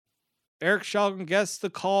Eric Shelton gets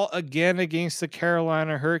the call again against the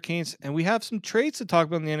Carolina Hurricanes, and we have some trades to talk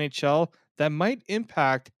about in the NHL that might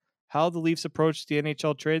impact how the Leafs approach the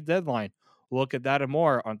NHL trade deadline. We'll look at that and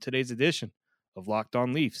more on today's edition of Locked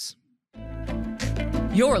On Leafs.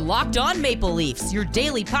 You're Locked On Maple Leafs, your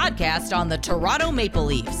daily podcast on the Toronto Maple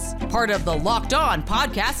Leafs, part of the Locked On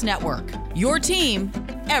Podcast Network, your team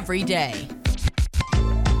every day.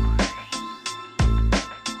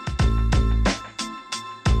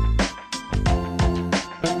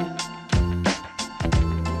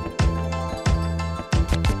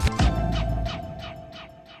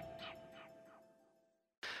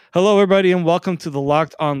 Hello, everybody, and welcome to the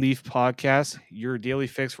Locked On Leaf podcast, your daily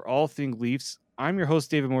fix for all things Leafs. I'm your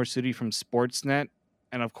host, David Morsuti from Sportsnet,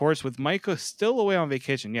 and of course, with Micah still away on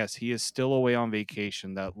vacation. Yes, he is still away on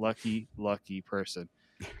vacation, that lucky person.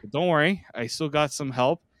 But don't worry, I still got some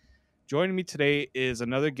help. Joining me today is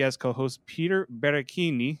another guest co-host, Peter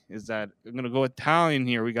Berrecchini. I'm going to go Italian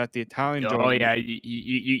here. We got the Italian. Oh, yeah,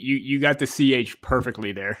 you got the CH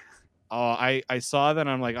perfectly there. Oh, I saw that. And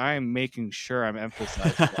I'm like, I am making sure I'm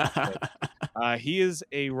emphasizing that. He is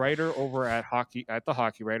a writer over at the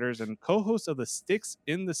Hockey Writers and co-host of the Sticks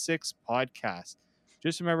in the Six podcast.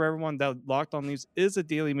 Just remember, everyone, that Locked On Leafs is a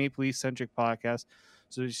daily Maple Leaf centric podcast.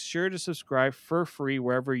 So be sure to subscribe for free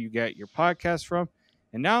wherever you get your podcast from.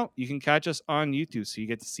 And now you can catch us on YouTube, so you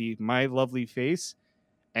get to see my lovely face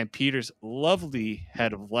and Peter's lovely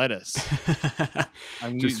head of lettuce. I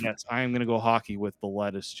am going to go hockey with the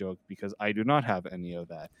lettuce joke because I do not have any of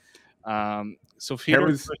that. So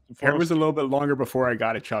Peter, hair was a little bit longer before I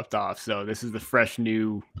got it chopped off. So this is the fresh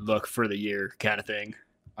new look for the year kind of thing.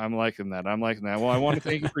 I'm liking that. Well, I want to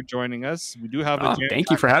thank you for joining us. We do have thank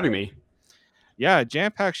you for having me. Yeah, a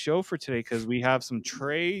jam-packed show for today because we have some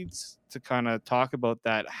trades to kind of talk about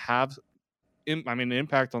that have an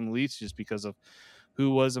impact on the Leafs just because of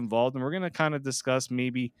who was involved, and we're going to kind of discuss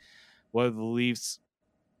maybe whether the Leafs,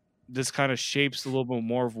 this kind of shapes a little bit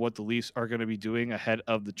more of what the Leafs are going to be doing ahead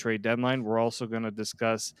of the trade deadline. We're also going to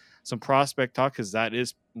discuss some prospect talk because that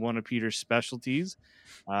is one of Peter's specialties,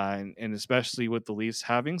 and especially with the Leafs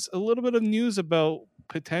having a little bit of news about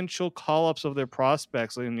potential call-ups of their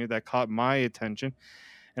prospects that caught my attention.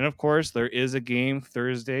 And of course, there is a game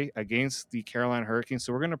Thursday against the Carolina Hurricanes,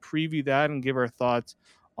 so we're going to preview that and give our thoughts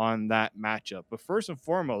on that matchup. But first and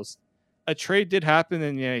foremost, a trade did happen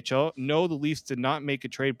in the NHL. No, the Leafs did not make a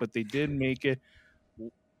trade, but they did make it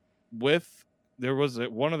one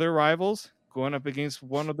of their rivals going up against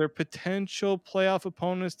one of their potential playoff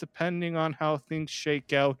opponents, depending on how things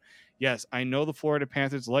shake out. Yes, I know the Florida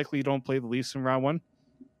Panthers likely don't play the Leafs in round one.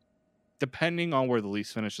 Depending on where the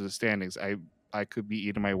Leafs finish the standings, I could be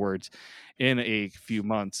eating my words in a few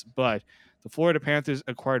months. But the Florida Panthers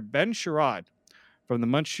acquired Ben Sherrod from the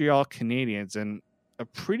Montreal Canadiens, and a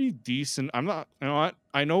pretty decent.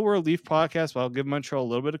 I know we're a Leaf podcast, but I'll give Montreal a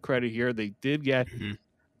little bit of credit here. They did get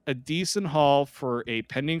a decent haul for a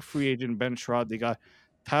pending free agent, Ben Sherrod. They got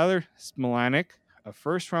Tyler Smilanic, a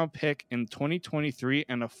first-round pick in 2023,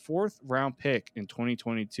 and a fourth-round pick in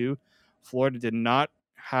 2022. Florida did not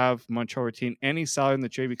have Montreal retain any salary in the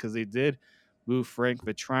trade because they did move Frank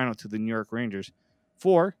Vatrano to the New York Rangers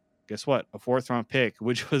for, guess what, a fourth-round pick,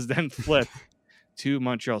 which was then flipped to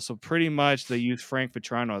Montreal. So pretty much they used Frank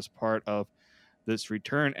Vatrano as part of this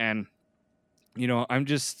return. And,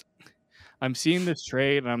 I'm seeing this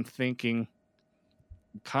trade and I'm thinking,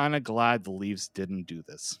 kind of glad the Leafs didn't do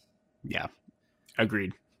this. Yeah,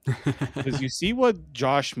 agreed. Because you see what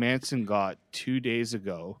Josh Manson got 2 days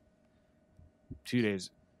ago. 2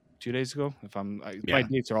 days ago? My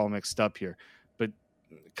dates are all mixed up here. But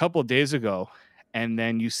a couple of days ago, and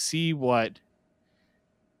then you see what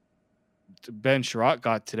Ben Sherrod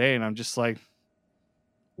got today, and I'm just like,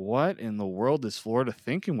 what in the world is Florida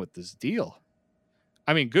thinking with this deal?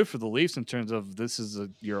 I mean, good for the Leafs in terms of this is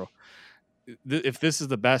if this is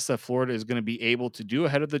the best that Florida is going to be able to do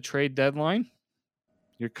ahead of the trade deadline,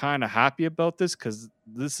 you're kind of happy about this because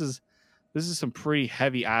this is some pretty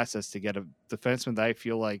heavy assets to get a defenseman that I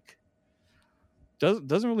feel like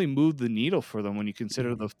doesn't really move the needle for them when you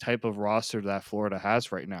consider the type of roster that Florida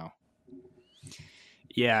has right now.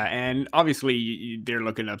 Yeah, and obviously they're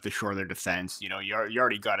looking up to shore their defense. You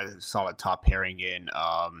already got a solid top pairing in,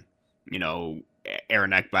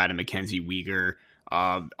 Aaron Ekblad and Mackenzie Weegar.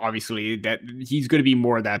 Obviously that he's going to be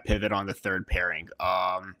more of that pivot on the third pairing.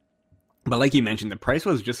 But like you mentioned, the price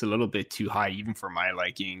was just a little bit too high, even for my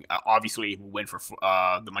liking. Obviously, win for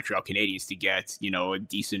the Montreal Canadiens to get, a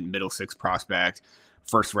decent middle six prospect,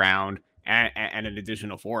 first round, and an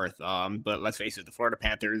additional fourth. But let's face it, the Florida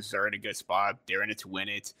Panthers are in a good spot. They're in it to win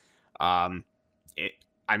it.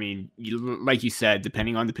 I mean, like you said,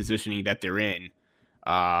 depending on the positioning that they're in,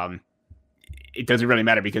 um, it doesn't really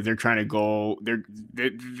matter because they're trying to go. They're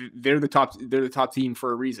the top. They're the top team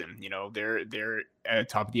for a reason. They're at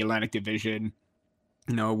top of the Atlantic Division.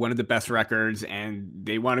 One of the best records, and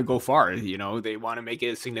they want to go far. They want to make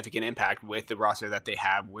a significant impact with the roster that they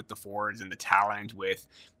have, with the forwards and the talent, with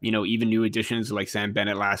even new additions like Sam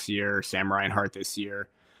Bennett last year, Sam Reinhart this year.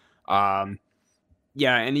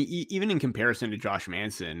 Yeah, and even in comparison to Josh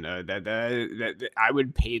Manson, that I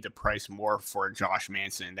would pay the price more for Josh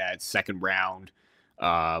Manson, that second round,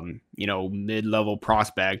 mid-level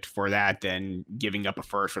prospect for that than giving up a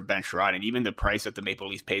first for Ben Sherrod. And even the price that the Maple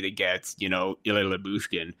Leafs pay to get, Ilya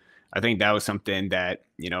Lyubushkin, I think that was something that,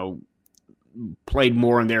 played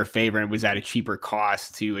more in their favor and was at a cheaper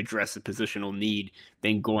cost to address the positional need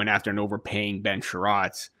than going after and overpaying Ben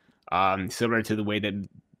Sherrod. Similar to the way that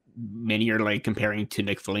many are like comparing to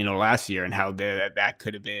Nick Foligno last year, and how that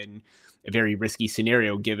could have been a very risky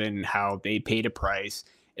scenario given how they paid a price.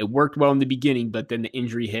 It worked well in the beginning, but then the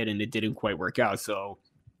injury hit and it didn't quite work out. So,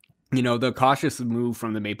 the cautious move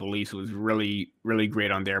from the Maple Leafs was really, really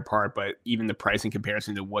great on their part. But even the price in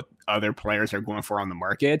comparison to what other players are going for on the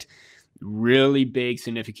market, really big,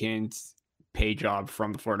 significant pay job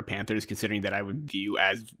from the Florida Panthers, considering that I would view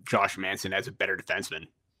as Josh Manson as a better defenseman.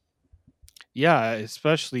 Yeah,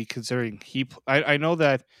 especially considering I know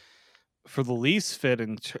that for the Leafs fit,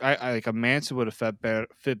 and I like a Manson would have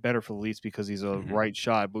fit better for the Leafs because he's a right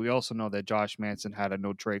shot. But we also know that Josh Manson had a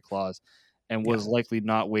no trade clause and was likely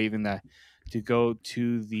not waiving that to go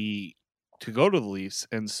to the Leafs.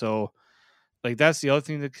 And so, like, that's the other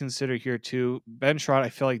thing to consider here too. Ben Sherrod, I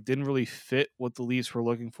feel like didn't really fit what the Leafs were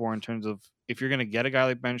looking for in terms of, if you're going to get a guy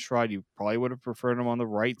like Ben Sherrod, you probably would have preferred him on the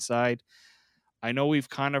right side. I know we've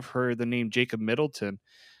kind of heard the name Jacob Middleton.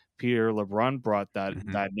 Peter LeBrun brought that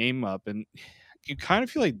name up, and you kind of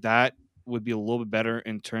feel like that would be a little bit better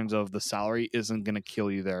in terms of the salary isn't going to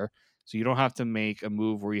kill you there. So you don't have to make a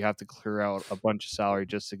move where you have to clear out a bunch of salary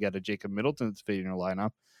just to get a Jacob Middleton to fit in your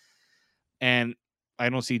lineup. And I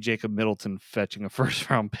don't see Jacob Middleton fetching a first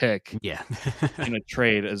round pick in a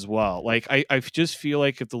trade as well. Like, I just feel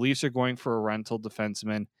like if the Leafs are going for a rental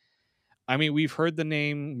defenseman, I mean, we've heard the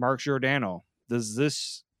name Mark Giordano. Does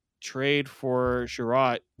this trade for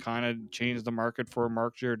Sherrod kind of change the market for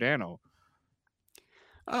Mark Giordano?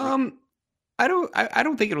 I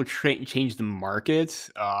don't think it'll change the market.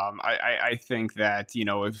 I think that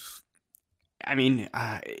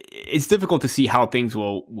it's difficult to see how things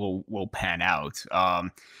will pan out. I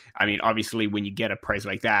mean, obviously, when you get a price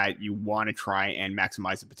like that, you want to try and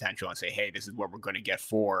maximize the potential and say, hey, this is what we're going to get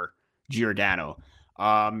for Giordano.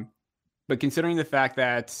 But considering the fact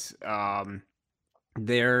that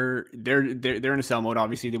they're in a sell mode,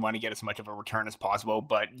 obviously they want to get as much of a return as possible,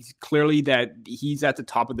 but clearly that he's at the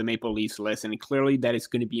top of the Maple Leafs list, and clearly that it's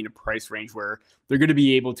going to be in a price range where they're going to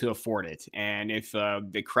be able to afford it. And if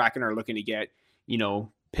the Kraken are looking to get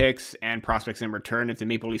picks and prospects in return, if the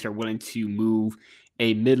Maple Leafs are willing to move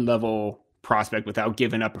a mid-level prospect without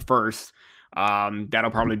giving up a first,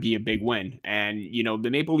 that'll probably be a big win. And the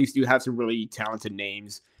Maple Leafs do have some really talented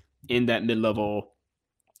names in that mid-level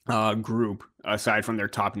group aside from their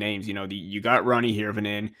top names. You got Ronnie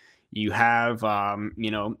Hirvonen, you have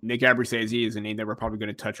Nick Abruzzese is a name that we're probably going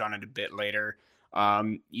to touch on it a bit later.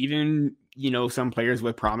 Even some players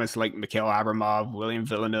with promise like Mikhail Abramov, William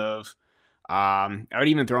Villeneuve. I would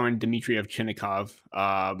even throw in Dmitry Ovchinnikov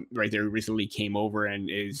right there, who recently came over and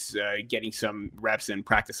is getting some reps and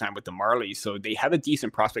practice time with the Marlies. So they have a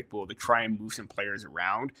decent prospect pool to try and move some players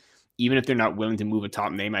around. Even if they're not willing to move a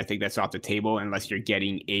top name, I think that's off the table unless you're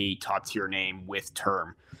getting a top tier name with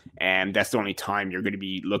term. And that's the only time you're going to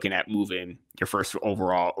be looking at moving your first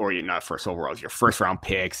overall, or not first overalls, your first round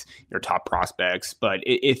picks, your top prospects. But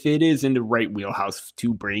if it is in the right wheelhouse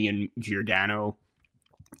to bring in Giordano,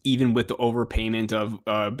 even with the overpayment of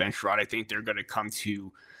Ben Sherrod, I think they're going to come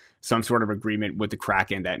to some sort of agreement with the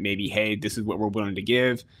Kraken that maybe, hey, this is what we're willing to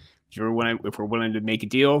give. If we're willing to make a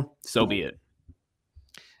deal, so be it.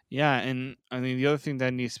 Yeah, and I mean, the other thing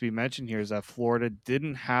that needs to be mentioned here is that Florida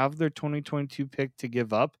didn't have their 2022 pick to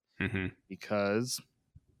give up because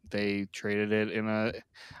they traded it I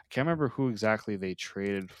can't remember who exactly they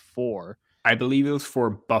traded for. I believe it was for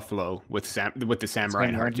Buffalo with the Sam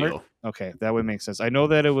Reinhart deal. Okay, that would make sense. I know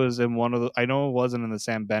that it was in I know it wasn't in the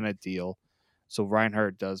Sam Bennett deal, so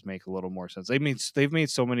Reinhart does make a little more sense. They've made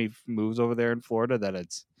so many moves over there in Florida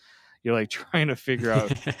that you're like trying to figure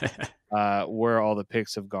out where all the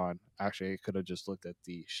picks have gone. Actually, I could have just looked at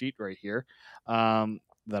the sheet right here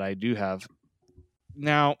that I do have.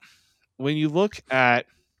 Now, when you look at,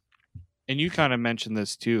 and you kind of mentioned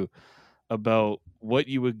this too, about what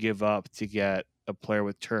you would give up to get a player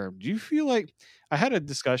with term. Do you feel like I had a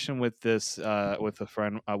discussion with this with a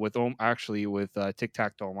friend with Tic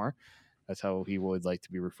Tac Tomar. That's how he would like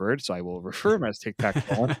to be referred, so I will refer him as Tic Tac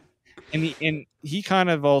Tomar. And he kind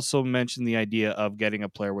of also mentioned the idea of getting a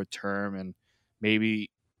player with term, and maybe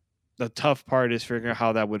the tough part is figuring out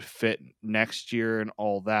how that would fit next year and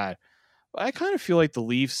all that. But I kind of feel like the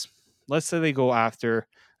Leafs, let's say they go after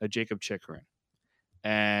a Jacob Chikrin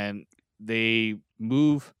and they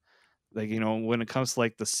move, like, when it comes to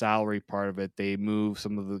like the salary part of it, they move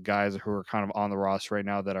some of the guys who are kind of on the roster right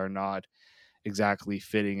now that are not exactly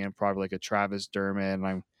fitting in, probably like a Travis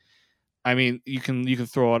Dermott. I mean, you can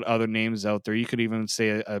throw out other names out there. You could even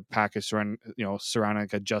say a package surrounding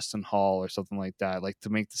like a Justin Hall or something like that, like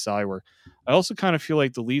to make the salary work. I also kind of feel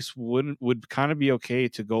like the Leafs would kind of be okay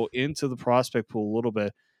to go into the prospect pool a little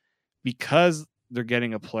bit, because they're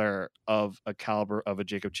getting a player of a caliber of a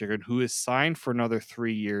Jacob Chikrin who is signed for another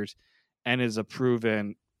 3 years and is a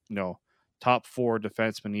proven, top 4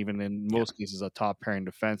 defenseman, even in most cases a top pairing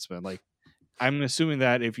defenseman. Like, I'm assuming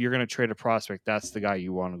that if you're going to trade a prospect, that's the guy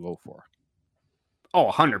you want to go for. Oh,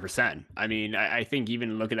 100%. I mean, I think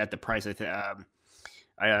even looking at the price,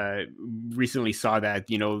 I recently saw that,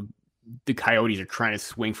 the Coyotes are trying to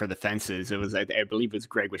swing for the fences. It was, I believe it was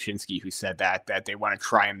Greg Wyshynski who said that they want to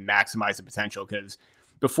try and maximize the potential, because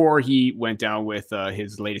before he went down with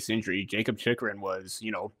his latest injury, Jacob Chikrin was,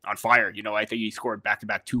 on fire. I think he scored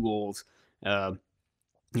back-to-back 2 goals,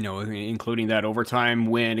 including that overtime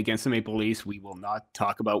win against the Maple Leafs. We will not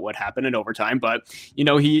talk about what happened in overtime, but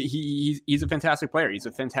he's a fantastic player. He's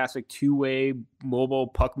a fantastic two-way mobile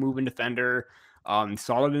puck moving defender,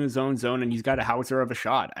 solid in his own zone, and he's got a howitzer of a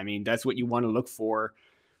shot. I mean, that's what you want to look for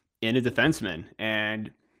in a defenseman.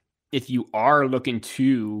 And if you are looking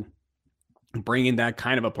to bring in that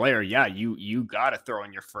kind of a player, yeah, you got to throw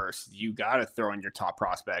in your first, you got to throw in your top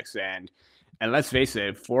prospects. And let's face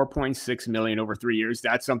it, $4.6 million over 3 years,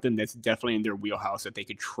 that's something that's definitely in their wheelhouse that they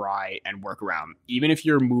could try and work around. Even if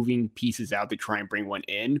you're moving pieces out to try and bring one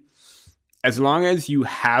in, as long as you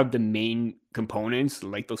have the main components,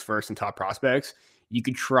 like those first and top prospects, you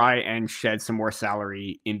could try and shed some more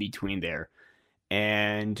salary in between there.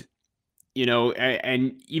 And,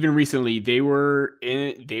 and even recently they were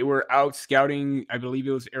out scouting, I believe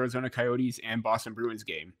it was Arizona Coyotes and Boston Bruins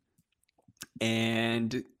game.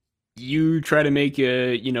 And you try to make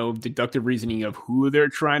a, deductive reasoning of who they're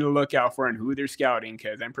trying to look out for and who they're scouting,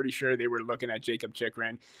 because I'm pretty sure they were looking at Jacob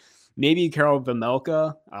Chikrin, maybe Karel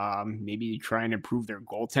Vejmelka, maybe try and improve their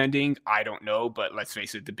goaltending. I don't know, but let's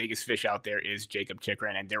face it, the biggest fish out there is Jacob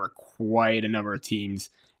Chikrin, and there were quite a number of teams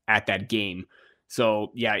at that game.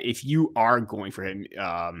 So yeah, if you are going for him,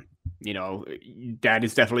 that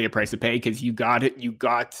is definitely a price to pay, because you got it. You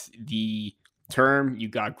got the term, you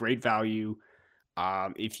got great value.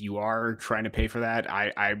 If you are trying to pay for that,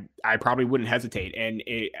 I probably wouldn't hesitate. And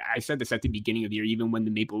I said this at the beginning of the year, even when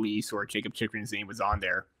the Maple Leafs or Jacob Chikrin's name was on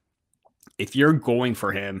there. If you're going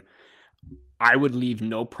for him, I would leave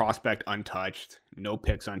no prospect untouched, no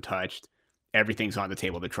picks untouched. Everything's on the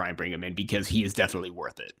table to try and bring him in, because he is definitely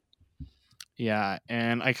worth it. Yeah,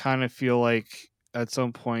 and I kind of feel like at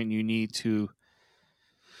some point you need to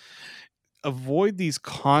avoid these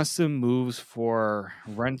constant moves for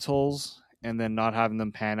rentals and then not having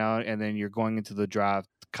them pan out, and then you're going into the draft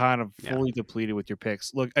kind of fully depleted with your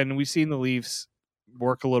picks. Look, and we've seen the Leafs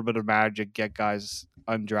work a little bit of magic, get guys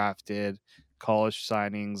undrafted, college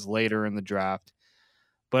signings later in the draft.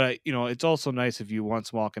 But, it's also nice if you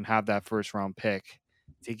once in a while can have that first round pick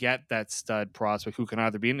to get that stud prospect who can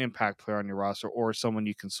either be an impact player on your roster or someone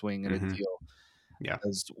you can swing in a deal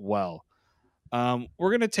as well.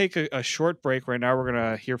 We're going to take a short break right now. We're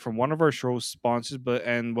going to hear from one of our show sponsors,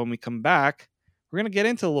 and when we come back, we're going to get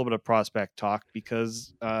into a little bit of prospect talk,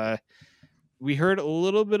 because we heard a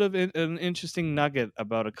little bit of an interesting nugget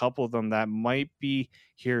about a couple of them that might be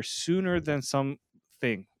here sooner than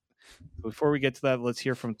something. Before we get to that, let's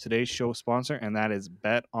hear from today's show sponsor, and that is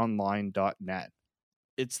betonline.net.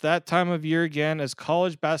 It's that time of year again, as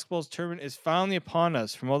college basketball's tournament is finally upon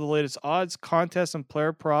us. From all the latest odds, contests, and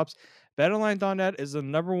player props, BetOnline.net is the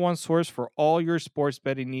number one source for all your sports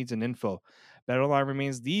betting needs and info. BetOnline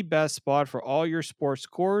remains the best spot for all your sports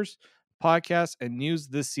scores, podcasts, and news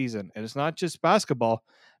this season. And it's not just basketball.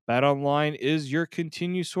 BetOnline is your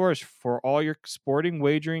continued source for all your sporting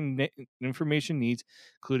wagering information needs,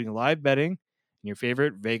 including live betting and your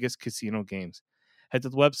favorite Vegas casino games. Head to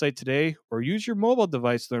the website today or use your mobile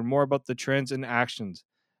device to learn more about the trends and actions.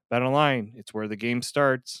 BetOnline, it's where the game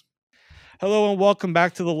starts. Hello and welcome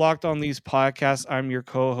back to the Locked On Leafs podcast. I'm your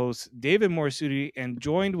co-host David Morsuti, and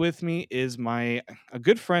joined with me is a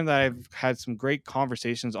good friend that I've had some great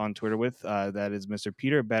conversations on Twitter with. That is Mr.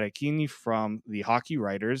 Peter Bertachini from the Hockey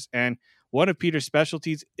Writers, and one of Peter's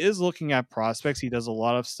specialties is looking at prospects. He does a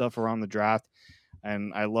lot of stuff around the draft,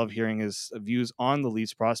 and I love hearing his views on the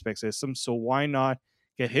Leafs prospect system. So why not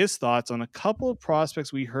get his thoughts on a couple of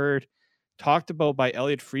prospects we heard talked about by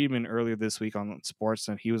Elliot Friedman earlier this week on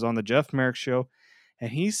Sportsnet. He was on the Jeff Merrick show, and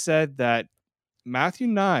he said that Matthew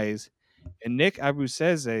Knies and Nick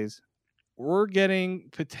Abruzzese were getting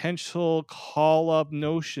potential call-up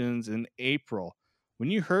notions in April. When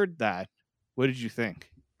you heard that, what did you think?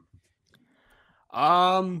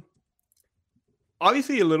 Obviously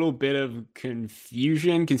a little bit of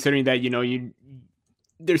confusion considering that,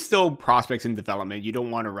 there's still prospects in development. You don't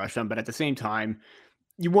want to rush them, but at the same time,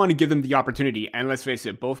 you want to give them the opportunity. And let's face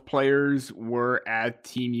it, both players were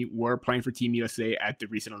playing for Team USA at the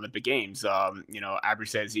recent Olympic Games.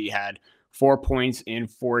 Abruzzese had 4 points in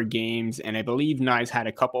 4 games, and I believe Knies had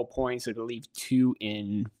a couple points. I believe 2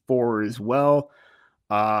 in 4 as well.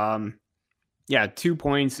 2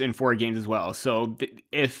 points in 4 games as well. So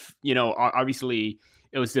if, obviously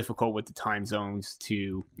it was difficult with the time zones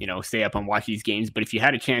to, stay up and watch these games. But if you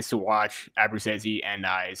had a chance to watch Abruzzese and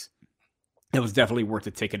Knies, it was definitely worth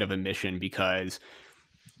the ticket of admission because,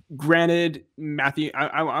 granted, Matthew,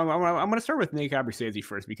 I'm going to start with Nick Abruzzese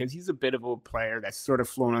first because he's a bit of a player that's sort of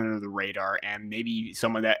flown under the radar and maybe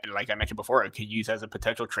someone that, like I mentioned before, could use as a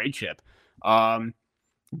potential trade chip.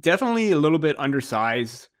 Definitely a little bit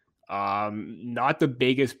undersized. Not the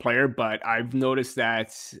biggest player, but I've noticed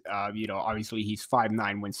that, obviously he's 5'9",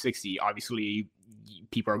 160. Obviously,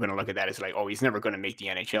 people are going to look at that as like, oh, he's never going to make the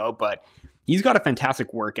NHL, but he's got a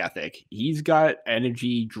fantastic work ethic. He's got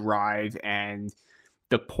energy, drive, and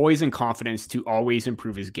the poise and confidence to always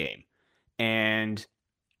improve his game. And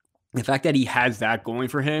the fact that he has that going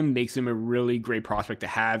for him makes him a really great prospect to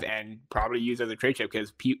have and probably use as a trade chip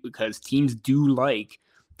because teams do like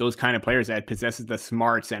those kind of players that possesses the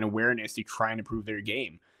smarts and awareness to try and improve their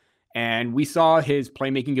game. And we saw his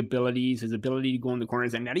playmaking abilities, his ability to go in the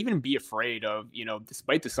corners and not even be afraid of,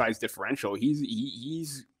 despite the size differential,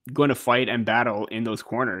 he's going to fight and battle in those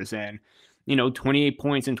corners. And, 28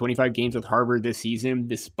 points in 25 games with Harvard this season,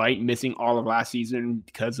 despite missing all of last season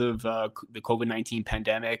because of the COVID-19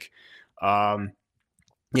 pandemic.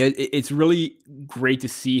 It's really great to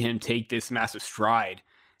see him take this massive stride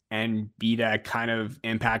and be that kind of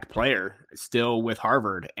impact player still with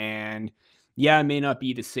Harvard. And yeah, it may not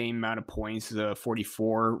be the same amount of points,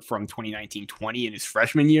 44 from 2019-20 in his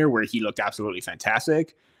freshman year where he looked absolutely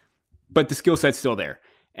fantastic, but the skill set's still there.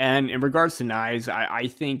 And in regards to Knies, I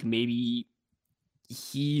think maybe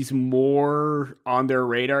he's more on their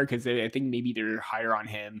radar because I think maybe they're higher on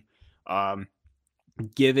him,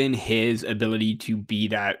 given his ability to be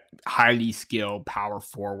that highly skilled power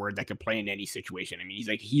forward that can play in any situation. I mean,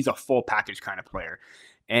 he's a full package kind of player.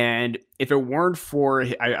 And if it weren't for,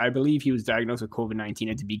 I believe he was diagnosed with COVID-19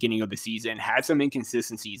 at the beginning of the season, had some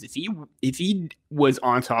inconsistencies. If he was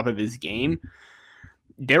on top of his game,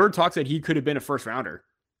 there were talks that he could have been a first rounder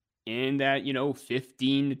in that,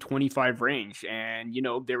 15 to 25 range. And,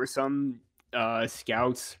 there were some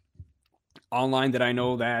scouts online that I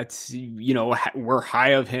know that, were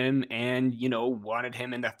high of him and, wanted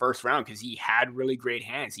him in the first round because he had really great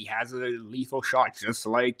hands. He has a lethal shot, just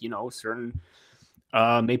like, certain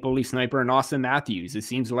Maple Leaf sniper and Austin Matthews. It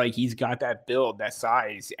seems like he's got that build, that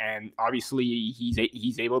size, and obviously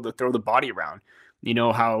he's able to throw the body around. You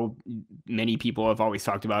know how many people have always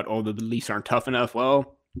talked about, oh, the Leafs aren't tough enough.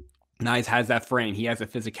 Well, Knies has that frame. He has a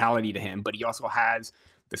physicality to him, but he also has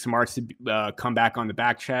the smarts to come back on the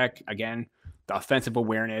back check. Again, the offensive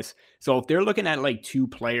awareness. So if they're looking at like 2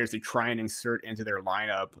 players to try and insert into their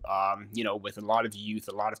lineup, with a lot of youth,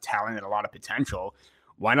 a lot of talent, and a lot of potential,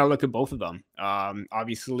 why not look at both of them?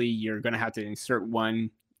 Obviously, you're going to have to insert one,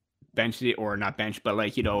 bench it, or not bench, but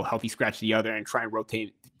healthy scratch the other and try and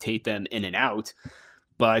rotate them in and out.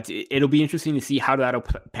 But it'll be interesting to see how that'll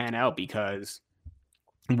pan out because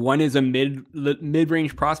one is a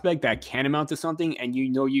mid-range prospect that can amount to something, and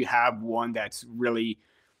you have one that's really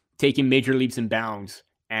taking major leaps and bounds.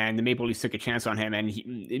 And the Maple Leafs took a chance on him. And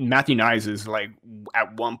Matthew Knies is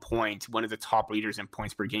at one point one of the top leaders in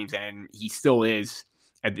points per game, and he still is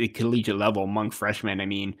at the collegiate level among freshmen. I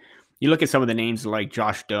mean, you look at some of the names like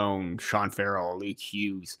Josh Doan, Sean Farrell, Luke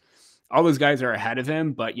Hughes. All those guys are ahead of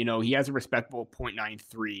him, but, he has a respectable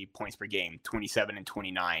 0.93 points per game, 27 and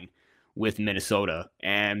 29 with Minnesota,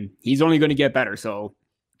 and he's only going to get better. So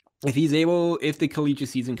if the collegiate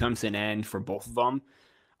season comes to an end for both of them,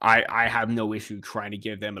 I have no issue trying to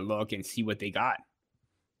give them a look and see what they got.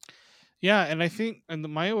 Yeah, and I think, and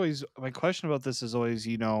my question about this is always,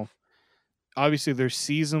 obviously their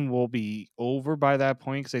season will be over by that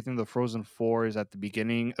point because I think the Frozen Four is at the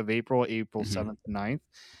beginning of April Mhm. 7th to 9th.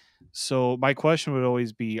 So my question would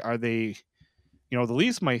always be, are they, the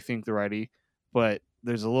Leafs might think they're ready, but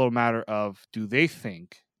there's a little matter of, do they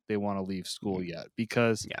think they want to leave school yet?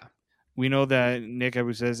 Because Yeah. we know that Nick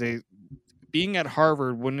Abruzzese, being at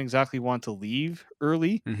Harvard, wouldn't exactly want to leave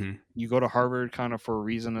early. Hmm. You go to Harvard kind of for a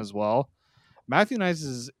reason as well. Matthew Knies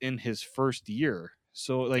is in his first year.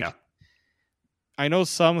 So Yeah. I know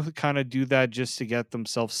some kind of do that just to get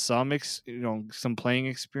themselves some some playing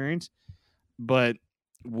experience, but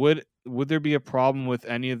would there be a problem with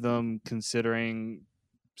any of them considering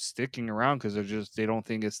sticking around because they don't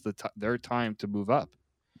think it's their time to move up?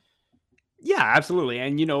 Yeah, absolutely.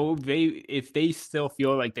 And if they still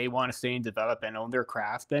feel like they want to stay and develop and own their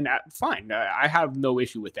craft, then fine. I have no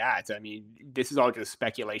issue with that. I mean, this is all just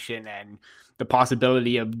speculation and the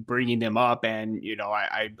possibility of bringing them up. And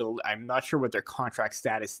I'm not sure what their contract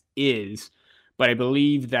status is, but I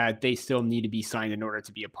believe that they still need to be signed in order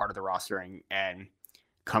to be a part of the roster and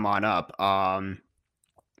come on up. I'm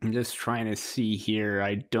just trying to see here.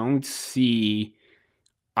 I don't see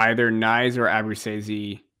either Nyes or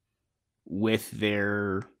Abruzzese with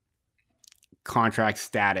their contract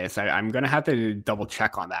status. I'm going to have to double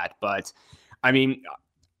check on that. But I mean,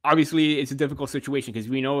 obviously, it's a difficult situation because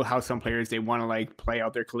we know how some players, they want to like play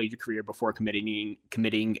out their collegiate career before committing.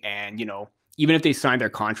 And, even if they sign their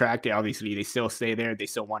contract, they still stay there. They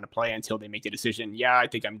still want to play until they make the decision. Yeah, I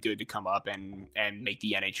think I'm good to come up and make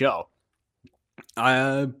the NHL.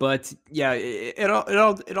 But yeah,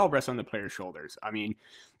 it all rests on the player's shoulders. I mean,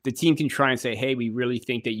 the team can try and say, "Hey, we really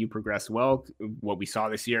think that you progress well." What we saw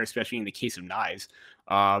this year, especially in the case of Knies,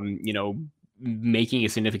 making a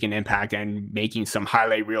significant impact and making some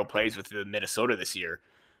highlight reel plays with the Minnesota this year.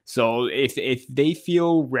 So if they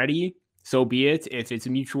feel ready, so be it. If it's a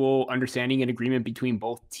mutual understanding and agreement between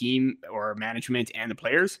both team or management and the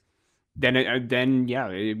players, then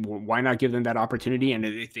yeah, why not give them that opportunity? And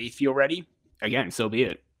if they feel ready, again, so be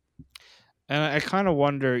it. And I kind of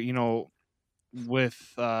wonder,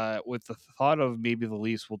 with the thought of maybe the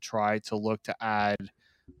Leafs will try to look to add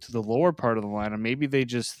to the lower part of the line, and maybe they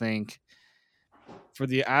just think for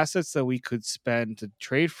the assets that we could spend to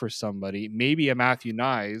trade for somebody, maybe a Matthew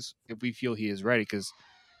Knies, if we feel he is ready, because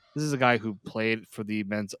this is a guy who played for the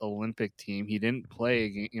men's Olympic team. He didn't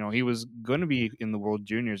play, he was going to be in the World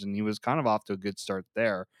Juniors, and he was kind of off to a good start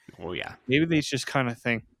there. Oh yeah, Maybe they just kind of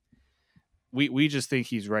think, we just think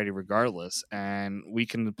he's ready regardless, and we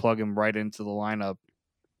can plug him right into the lineup.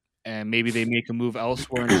 And maybe they make a move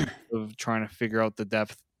elsewhere instead of trying to figure out the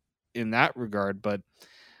depth in that regard. But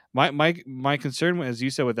my concern, as you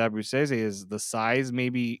said with Abruzzese, is the size.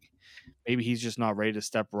 Maybe he's just not ready to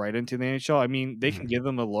step right into the NHL. I mean, they can give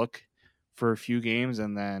him a look for a few games,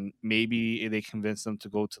 and then maybe they convince them to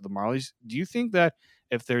go to the Marlies. Do you think that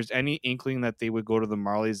if there's any inkling that they would go to the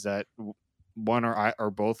Marlies, that one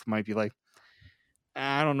or both might be like,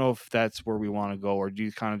 I don't know if that's where we want to go, or do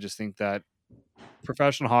you kind of just think that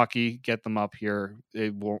professional hockey, get them up here,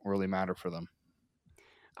 it won't really matter for them?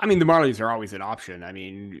 I mean, the Marlies are always an option. I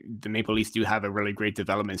mean, the Maple Leafs do have a really great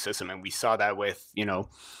development system, and we saw that with,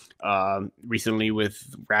 recently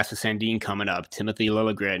with Rasmus Sandin coming up, Timothy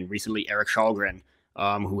Liljegren, recently Erik Källgren,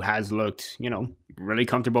 who has looked, really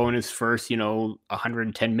comfortable in his first,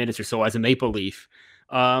 110 minutes or so as a Maple Leaf.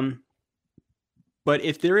 But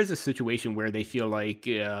if there is a situation where they feel like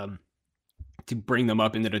to bring them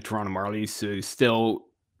up into the Toronto Marlies to still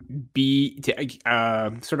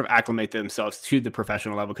sort of acclimate themselves to the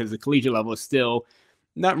professional level, because the collegiate level is still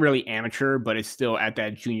not really amateur, but it's still at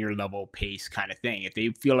that junior level pace kind of thing. If they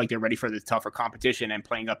feel like they're ready for the tougher competition and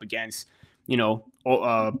playing up against,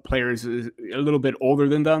 players a little bit older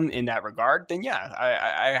than them in that regard, then yeah,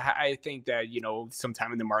 I think that,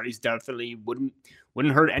 sometime in the Marlies definitely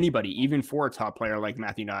wouldn't hurt anybody, even for a top player like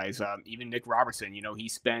Matthew Knies, even Nick Robertson. He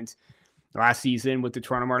spent last season with the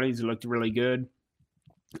Toronto Marlies, it looked really good.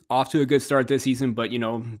 Off to a good start this season, but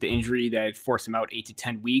the injury that forced him out 8 to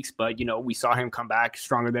 10 weeks. But we saw him come back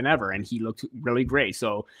stronger than ever, and he looked really great.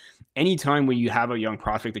 So, anytime when you have a young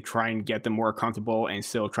prospect to try and get them more comfortable and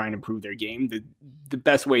still try and improve their game, the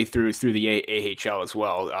best way through is through the AHL as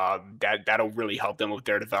well. That'll really help them with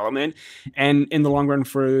their development, and in the long run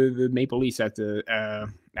for the Maple Leafs at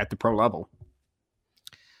the pro level.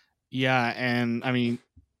 Yeah, and I mean,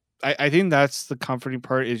 I think that's the comforting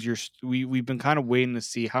part is we've been kind of waiting to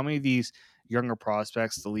see how many of these younger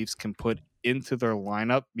prospects the Leafs can put into their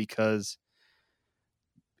lineup, because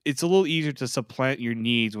it's a little easier to supplant your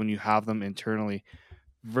needs when you have them internally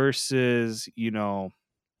versus,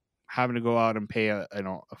 having to go out and pay a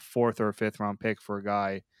 4th or a 5th round pick for a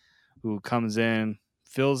guy who comes in,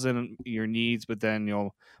 fills in your needs, but then,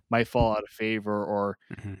 might fall out of favor, or,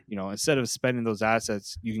 instead of spending those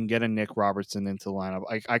assets, you can get a Nick Robertson into the lineup.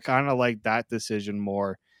 I kind of like that decision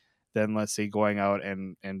more than, let's say, going out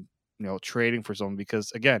and trading for someone,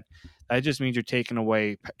 because again, that just means you're taking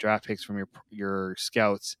away draft picks from your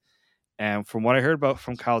scouts. And from what I heard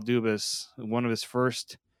from Kyle Dubas, one of his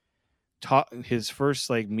first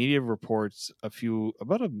media reports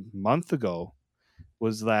about a month ago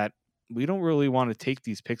was that we don't really want to take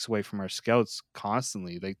these picks away from our scouts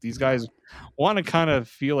constantly. Like, these guys want to kind of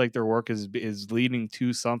feel like their work is leading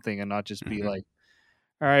to something, and not just be like,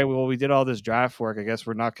 all right, well, we did all this draft work, I guess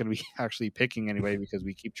we're not going to be actually picking anyway because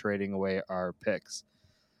we keep trading away our picks.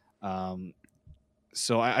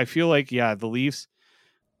 So I feel like, the Leafs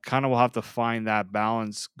kind of will have to find that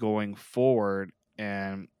balance going forward.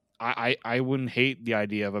 And I wouldn't hate the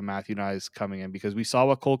idea of a Matthew Knies coming in, because we saw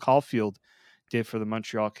what Cole Caulfield did for the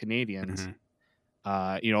Montreal Canadiens.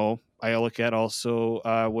 I look at also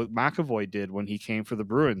what McAvoy did when he came for the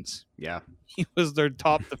Bruins. Yeah. He was their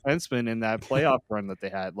top defenseman in that playoff run that they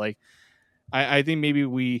had. Like, I think maybe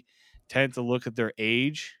we tend to look at their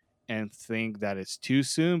age and think that it's too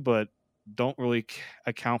soon, but don't really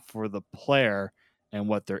account for the player and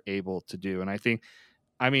what they're able to do. And I think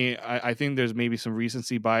there's maybe some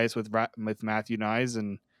recency bias with Matthew Knies,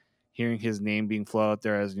 and hearing his name being floated out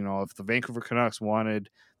there as, if the Vancouver Canucks wanted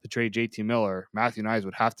to trade JT Miller, Matthew Knies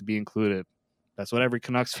would have to be included. That's what every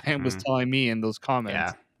Canucks fan was telling me in those comments.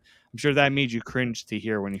 Yeah. I'm sure that made you cringe to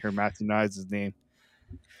hear when you hear Matthew Knies' name.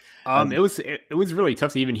 It was really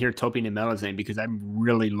tough to even hear Topi Niemela's name, because I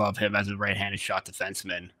really love him as a right-handed shot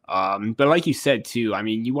defenseman. But like you said too, I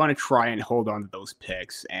mean, you want to try and hold on to those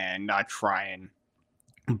picks and not try and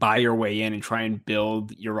buy your way in and try and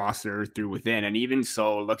build your roster through within. And even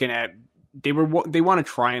so, looking at they want to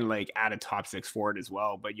try and like add a top 6 forward as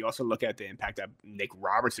well, but you also look at the impact that Nick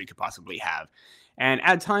Robertson could possibly have. And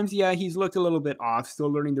at times, he's looked a little bit off, still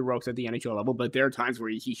learning the ropes at the NHL level, but there are times where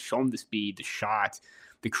he's shown the speed, the shot,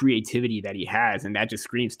 the creativity that he has, and that just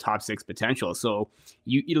screams top 6 potential. So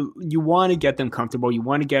you want to get them comfortable, you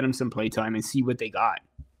want to get them some play time and see what they got.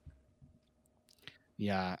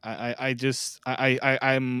 Yeah,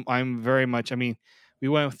 I'm very much, I mean, we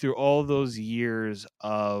went through all those years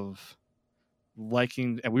of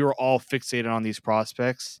liking, and we were all fixated on these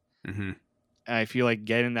prospects. Mm-hmm. And I feel like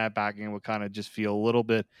getting that back in would kind of just feel a little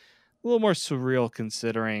more surreal,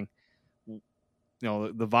 considering,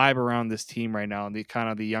 the vibe around this team right now, and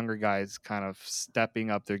the younger guys kind of stepping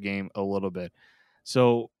up their game a little bit.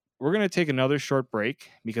 So we're going to take another short break,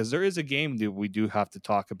 because there is a game that we do have to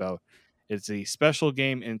talk about. It's a special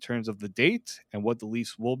game in terms of the date and what the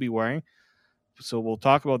Leafs will be wearing. So we'll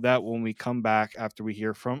talk about that when we come back after we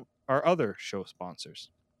hear from our other show sponsors.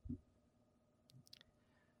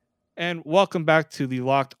 And welcome back to the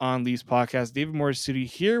Locked On Leafs podcast. David Morisuti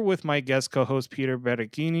here with my guest co-host Peter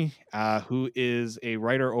Berrettini, who is a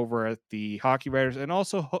writer over at the Hockey Writers and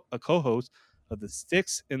also a co-host of the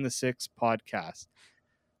Sticks in the Six podcast.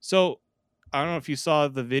 So I don't know if you saw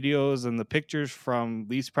the videos and the pictures from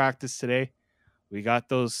Leafs practice today. We got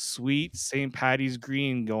those sweet St. Paddy's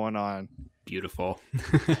green going on. Beautiful.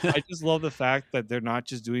 I just love the fact that they're not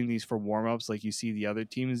just doing these for warm-ups like you see the other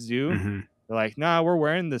teams do. Mm-hmm. They're like, nah, we're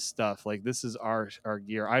wearing this stuff. Like, this is our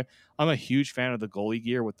gear. I'm a huge fan of the goalie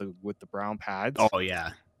gear with the brown pads. Oh yeah,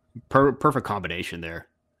 perfect combination there.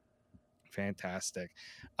 Fantastic.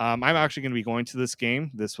 I'm actually going to be going to this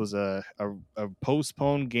game. This was a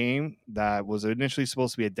postponed game that was initially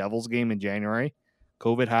supposed to be a Devils game in January.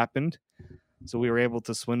 COVID happened, so we were able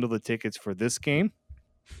to swindle the tickets for this game.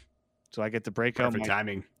 So I get to break out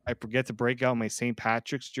timing. I forget to break out my St.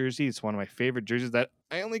 Patrick's jersey. It's one of my favorite jerseys that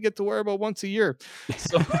I only get to wear about once a year.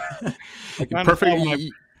 So perfect.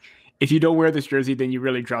 If you don't wear this jersey, then you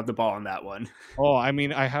really dropped the ball on that one. Oh, I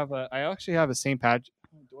mean, I actually have a St. Patrick.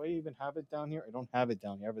 Do I even have it down here? I don't have it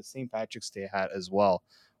down here. I have a St. Patrick's Day hat as well,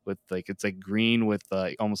 with it's green with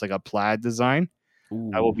almost like a plaid design.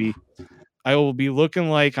 Ooh. I will be looking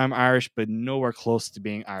like I'm Irish, but nowhere close to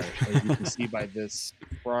being Irish. As you can see by this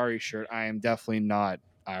Ferrari shirt, I am definitely not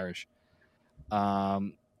Irish.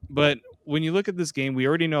 But when you look at this game, we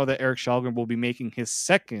already know that Erik Källgren will be making his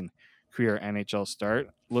second career NHL start,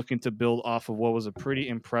 looking to build off of what was a pretty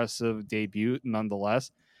impressive debut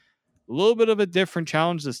nonetheless. A little bit of a different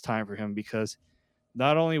challenge this time for him, because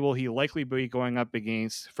not only will he likely be going up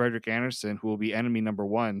against Frederik Andersen, who will be enemy number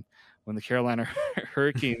 1 when the Carolina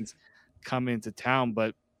Hurricanes come into town,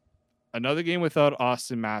 but another game without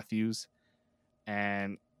Austin Matthews,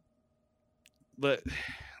 and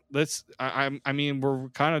I mean, we're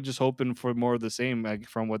kind of just hoping for more of the same, like,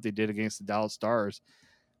 from what they did against the Dallas Stars,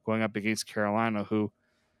 going up against Carolina, who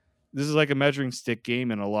this is like a measuring stick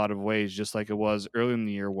game in a lot of ways, just like it was early in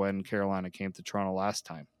the year when Carolina came to Toronto last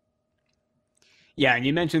time. Yeah, and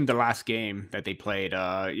you mentioned the last game that they played.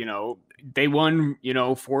 They won,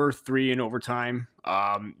 4-3 in overtime.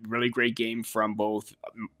 Really great game from both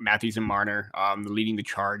Matthews and Marner, leading the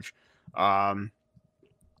charge.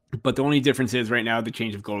 But the only difference is right now the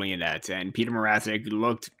change of goalie in net, and Peter Mrazek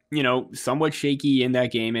looked, somewhat shaky in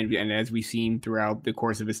that game, and as we've seen throughout the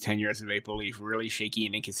course of his tenure as a Maple Leaf, really shaky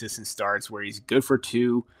and inconsistent starts where he's good for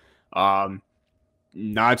 2,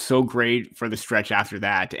 not so great for the stretch after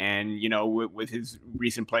that. And with his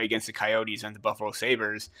recent play against the Coyotes and the Buffalo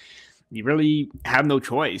Sabres, you really have no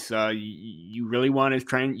choice. You really want to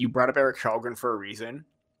try, and you brought up Erik Källgren for a reason.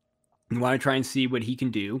 You want to try and see what he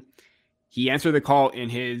can do. He answered the call in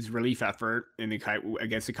his relief effort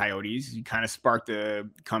against the Coyotes. He kind of sparked a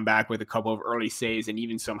comeback with a couple of early saves and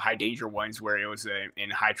even some high danger ones where it was in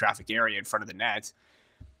high traffic area in front of the net.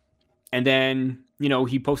 And then,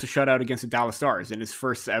 he posts a shutout against the Dallas Stars in his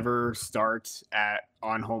first ever start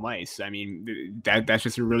on home ice. I mean, that's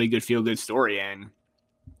just a really good feel-good story. And,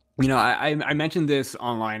 I mentioned this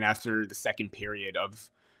online after the second period of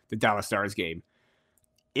the Dallas Stars game.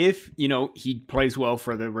 If, he plays well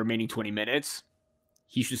for the remaining 20 minutes,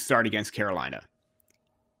 he should start against Carolina.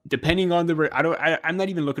 Depending on I'm not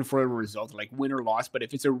even looking for a result like win or loss, but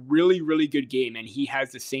if it's a really, really good game and he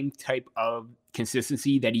has the same type of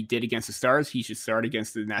consistency that he did against the Stars, he should start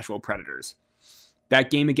against the Nashville Predators. That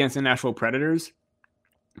game against the Nashville Predators,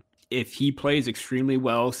 if he plays extremely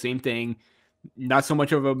well, same thing, not so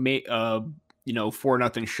much of a 4-0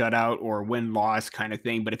 shutout or win-loss kind of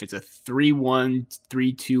thing. But if it's a 3-1,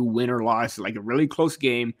 3-2 win or loss, like a really close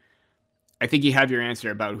game, I think you have your answer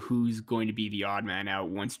about who's going to be the odd man out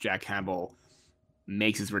once Jack Campbell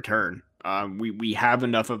makes his return. We have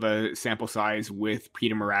enough of a sample size with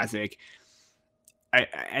Peter Mrazek.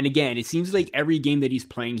 And again, it seems like every game that he's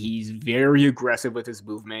playing, he's very aggressive with his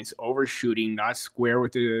movements, overshooting, not square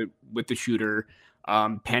with the shooter,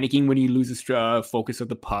 panicking when he loses focus of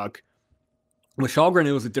the puck. With Källgren,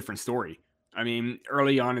 it was a different story. I mean,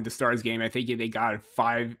 early on in the Stars game, I think they got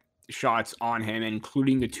 5 shots on him,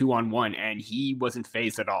 including the 2-on-1, and he wasn't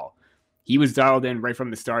phased at all. He was dialed in right from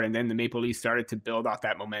the start, and then the Maple Leafs started to build off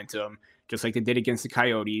that momentum, just like they did against the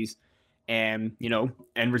Coyotes. And,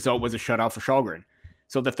 end result was a shutout for Källgren.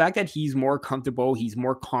 So the fact that he's more comfortable, he's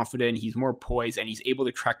more confident, he's more poised, and he's able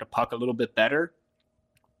to track the puck a little bit better,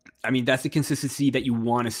 I mean, that's the consistency that you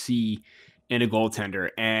want to see in a goaltender.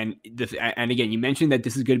 And again, you mentioned that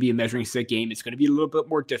this is going to be a measuring stick game. It's going to be a little bit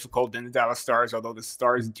more difficult than the Dallas Stars, although the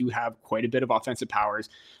Stars do have quite a bit of offensive powers.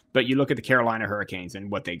 But you look at the Carolina Hurricanes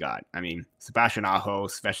and what they got. I mean, Sebastian Aho,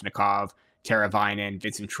 Svechnikov, Teravainen,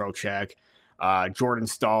 Vincent Trocheck, Jordan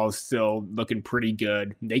Stahl's still looking pretty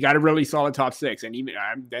good. They got a really solid top 6. And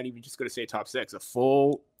I'm not even just going to say top 6, a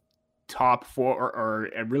full top 4 or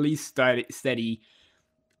a really steady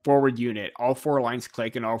forward unit. All 4 lines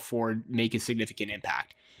click and all 4 make a significant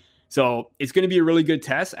impact. So it's going to be a really good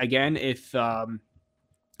test. Again, if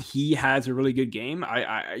he has a really good game,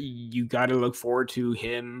 you got to look forward to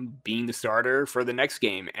him being the starter for the next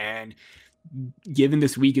game. And given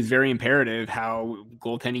this week is very imperative, how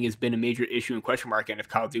goaltending has been a major issue and question mark, and if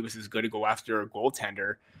Kyle Dubas is going to go after a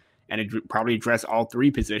goaltender and probably address all 3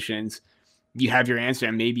 positions, you have your answer.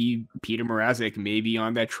 And maybe Peter Mrazek may be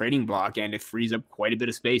on that trading block, and it frees up quite a bit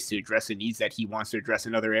of space to address the needs that he wants to address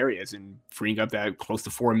in other areas, and freeing up that close to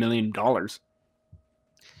 $4 million.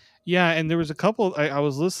 Yeah, and there was a couple. I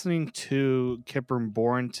was listening to Kipper and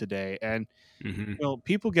Bourne today, and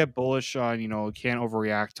people get bullish on can't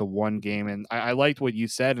overreact to one game, and I liked what you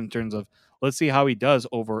said in terms of let's see how he does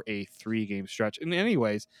over a 3-game stretch. And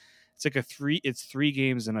anyways, it's like it's 3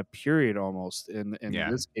 games in a period almost. In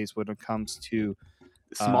this case, when it comes to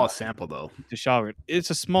small sample though, to Källgren,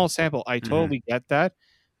 it's a small sample. I totally get that.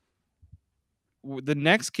 The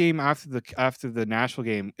next game after the Nashville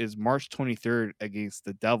game is March 23rd against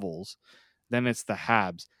the Devils. Then it's the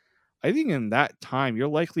Habs. I think in that time you're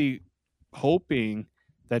likely hoping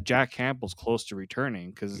that Jack Campbell's close to returning,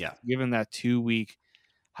 because given that 2-week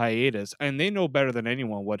hiatus, and they know better than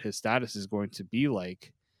anyone what his status is going to be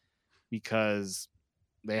like, because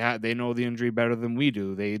they know the injury better than we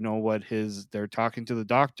do. They know what they're talking to the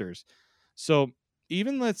doctors. So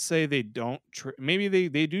even let's say they don't, maybe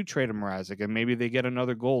they do trade a Mrazek, and maybe they get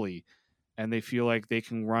another goalie, and they feel like they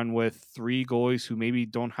can run with 3 goalies who maybe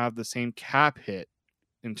don't have the same cap hit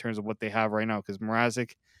in terms of what they have right now, because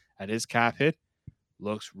Mrazek at his cap hit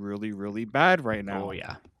looks really, really bad right now. Oh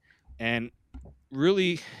yeah. And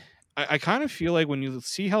really, I kind of feel like when you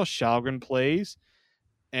see how Shalgren plays,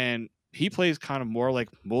 and he plays kind of more like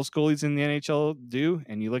most goalies in the NHL do,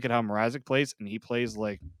 and you look at how Mrazek plays, and he plays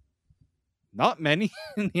like not many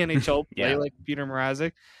in the NHL play Yeah. like Peter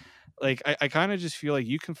Mrazek. Like I kind of just feel like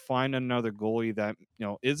you can find another goalie that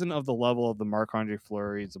isn't of the level of the Marc-Andre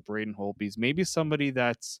Fleury's, the Braden Holtby's, maybe somebody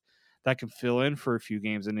that can fill in for a few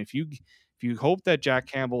games. And if you hope that Jack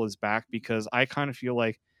Campbell is back, because I kind of feel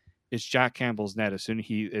like it's Jack Campbell's net as soon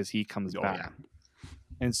as he comes back. Yeah.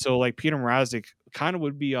 And so like Peter Mrazek kind of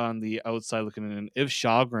would be on the outside looking in if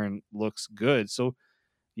Shalgren looks good. So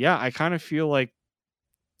yeah, I kind of feel like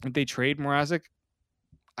if they trade Mrazek,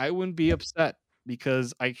 I wouldn't be upset,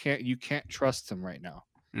 because you can't trust him right now.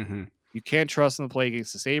 Mm-hmm. You can't trust him to play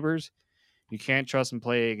against the Sabres. You can't trust him to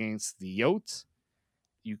play against the Yotes.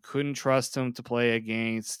 You couldn't trust him to play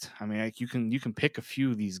against, I mean, like you can pick a few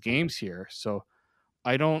of these games here. So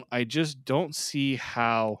I just don't see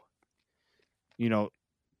how,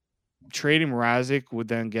 trading Mrazek would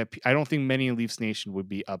then I don't think many in Leafs Nation would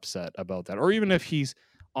be upset about that. Or even if he's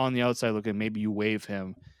on the outside looking, maybe you waive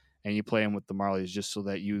him and you play him with the Marlies just so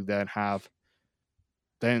that you then have,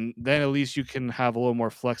 then at least you can have a little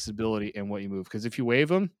more flexibility in what you move. Because if you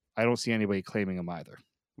waive him, I don't see anybody claiming him either.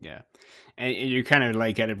 Yeah. And you're kind of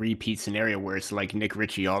like at a repeat scenario where it's like Nick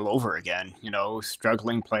Ritchie all over again,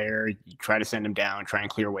 struggling player. You try to send him down, try and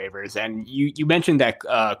clear waivers. And you mentioned that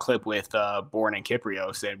clip with Bourne and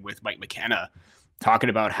Kyprios and with Mike McKenna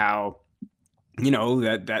talking about how,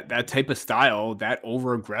 that type of style, that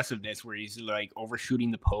over aggressiveness where he's like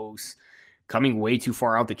overshooting the post, coming way too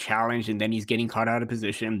far out the challenge, and then he's getting caught out of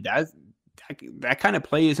position. That kind of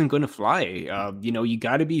play isn't going to fly. You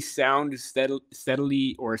got to be sound, steady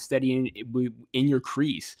in your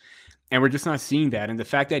crease, and we're just not seeing that. And the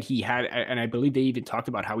fact that he had, and I believe they even talked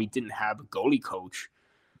about how he didn't have a goalie coach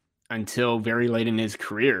until very late in his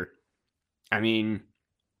career. I mean,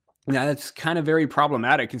 that's kind of very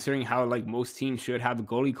problematic considering how like most teams should have a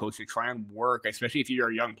goalie coach to try and work, especially if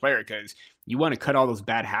you're a young player, because you want to cut all those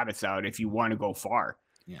bad habits out if you want to go far.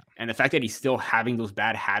 Yeah. And the fact that he's still having those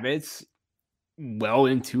bad habits well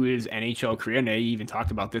into his NHL career, and they even talked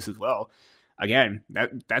about this as well. Again,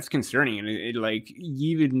 that's concerning. And it like,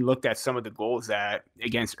 you even looked at some of the goals that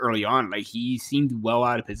against early on, like he seemed well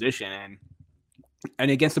out of position,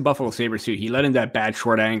 and against the Buffalo Sabres too, he let in that bad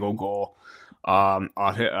short angle goal.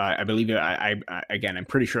 I believe I'm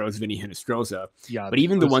pretty sure it was Vinny Hinostroza. Yeah, but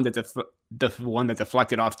even the one that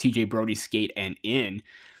deflected off TJ Brody's skate and in.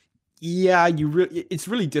 Yeah, it's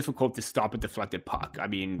really difficult to stop a deflected puck. I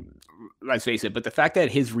mean, let's face it. But the fact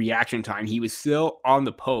that his reaction time, he was still on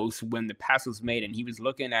the post when the pass was made, and he was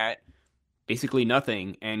looking at basically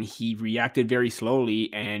nothing, and he reacted very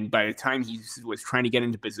slowly. And by the time he was trying to get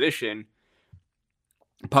into position,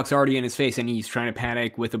 puck's already in his face, and he's trying to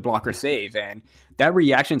panic with a blocker save. And that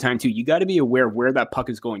reaction time too, you got to be aware where that puck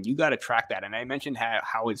is going. You got to track that. And I mentioned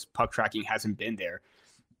how his puck tracking hasn't been there.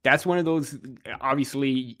 That's one of those,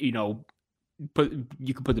 obviously, you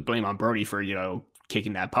can put the blame on Brody for,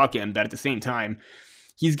 kicking that puck in, but at the same time,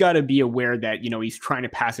 he's got to be aware that, he's trying to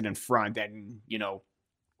pass it in front and,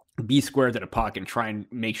 be square to the puck and try and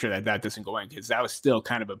make sure that doesn't go in, because that was still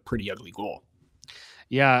kind of a pretty ugly goal.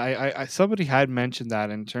 Yeah, I somebody had mentioned that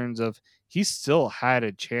in terms of he still had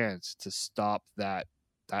a chance to stop that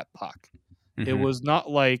puck. Mm-hmm. It was not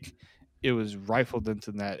like it was rifled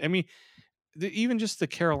into net. I mean, even just the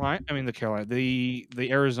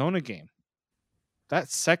Arizona game, that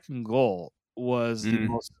second goal was the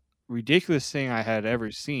most ridiculous thing I had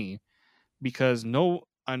ever seen, because no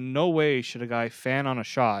way should a guy fan on a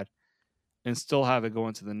shot and still have it go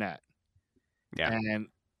into the net. Yeah. And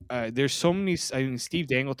there's so many. I mean, Steve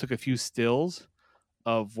Dangle took a few stills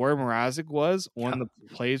of where Mrazek was when the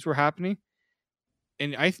plays were happening.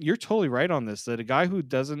 And you're totally right on this, that a guy who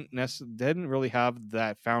didn't really have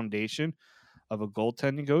that foundation of a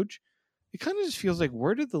goaltending coach, it kind of just feels like,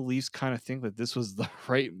 where did the Leafs kind of think that this was the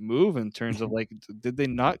right move in terms of like, did they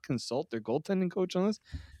not consult their goaltending coach on this?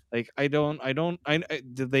 Like,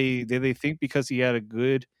 did they think because he had a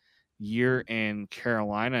good year in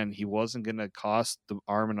Carolina and he wasn't going to cost the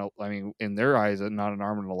arm and in their eyes, not an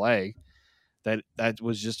arm and a leg, that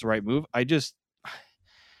was just the right move? I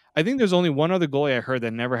think there's only one other goalie I heard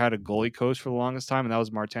that never had a goalie coach for the longest time, and that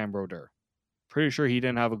was Martin Brodeur. Pretty sure he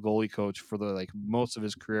didn't have a goalie coach for the most of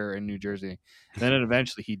his career in New Jersey. Then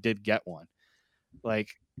eventually he did get one. I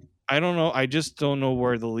don't know. I just don't know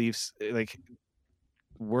where the Leafs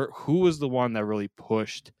who was the one that really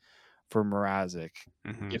pushed for Mrazek.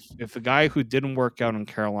 Mm-hmm. If the guy who didn't work out in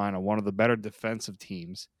Carolina, one of the better defensive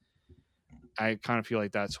teams, I kind of feel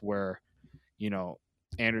like that's where,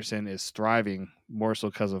 Anderson is thriving more so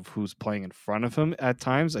because of who's playing in front of him at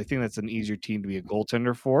times. I think that's an easier team to be a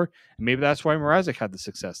goaltender for. And maybe that's why Mrazek had the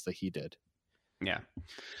success that he did. Yeah.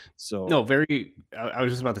 So no, I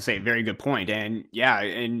was just about to say, very good point. And yeah,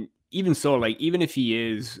 and even so, like, even if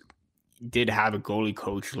he did have a goalie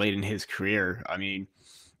coach late in his career, I mean,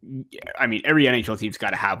 every NHL team's got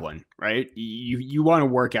to have one, right? You want to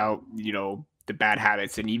work out, the bad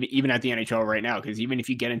habits, and even at the NHL right now, because even if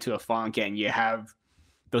you get into a funk and you have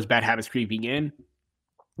those bad habits creeping in,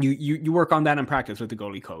 you work on that in practice with the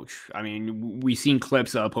goalie coach. I mean, we've seen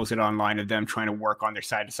clips posted online of them trying to work on their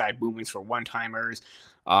side to side movements for one timers,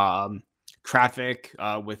 traffic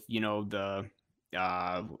with the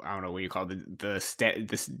I don't know what you call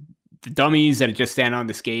the dummies that just stand on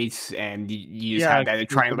the skates, and you just have that to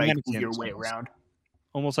try and like move your way around,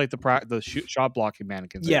 almost like the shot blocking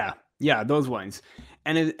mannequins. Yeah, those ones,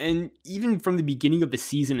 and even from the beginning of the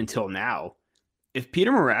season until now, if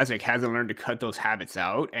Peter Mrazek hasn't learned to cut those habits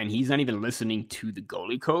out and he's not even listening to the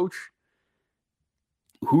goalie coach,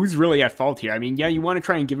 who's really at fault here? I mean, yeah, you want to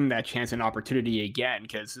try and give him that chance and opportunity again,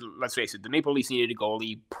 because let's face it, the Maple Leafs needed a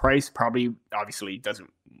goalie. Price probably obviously doesn't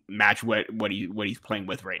match what he's playing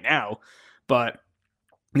with right now, but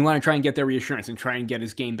you want to try and get their reassurance and try and get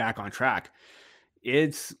his game back on track.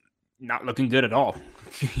 It's not looking good at all.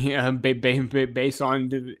 Yeah, based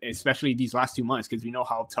on especially these last 2 months, because we know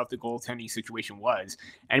how tough the goaltending situation was,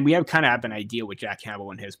 and we kind of have an idea with Jack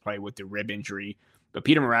Campbell and his play with the rib injury. But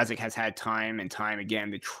Peter Mrazek has had time and time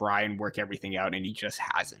again to try and work everything out, and he just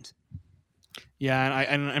hasn't. Yeah,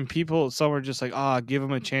 and people, some are just like, give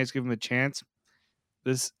him a chance, give him a chance.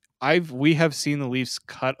 We have seen the Leafs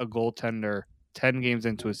cut a goaltender 10 games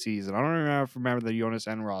into a season. I don't remember the Jonas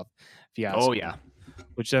Enroth fiasco. Oh yeah.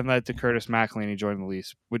 Which then led to Curtis McElhinney joining the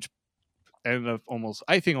Leafs, which ended up almost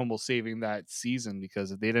saving that season,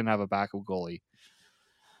 because if they didn't have a backup goalie,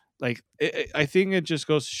 like I think it just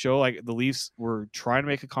goes to show, like, the Leafs were trying to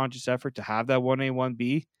make a conscious effort to have that 1A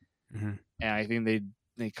 1B, and I think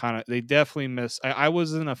they definitely missed. I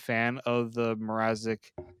wasn't a fan of the Mrazek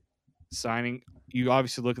signing. You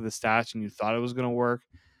obviously look at the stats and you thought it was going to work,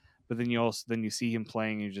 but then you see him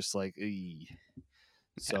playing and you're just like, eey.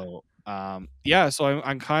 So. So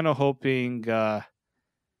I'm kind of hoping that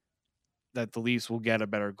the Leafs will get a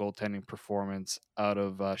better goaltending performance out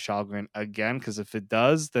of Källgren again, because if it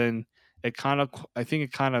does, then I think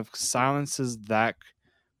it kind of silences that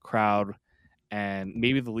crowd, and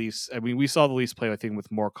maybe the Leafs. I mean, we saw the Leafs play, I think,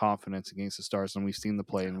 with more confidence against the Stars than we've seen the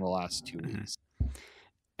play in the last 2 weeks.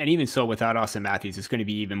 And even so, without Austin Matthews, it's going to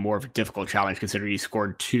be even more of a difficult challenge, considering he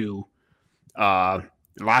scored 2.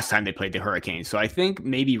 Last time they played the Hurricanes. So I think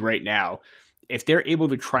maybe right now, if they're able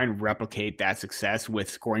to try and replicate that success with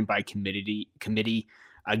scoring by committee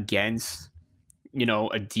against,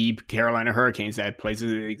 a deep Carolina Hurricanes that plays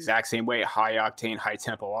the exact same way, high octane, high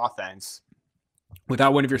tempo offense,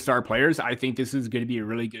 without one of your star players, I think this is going to be a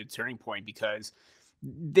really good turning point, because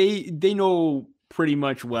they know pretty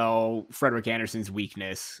much well Frederik Andersen's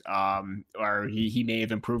weakness, or he may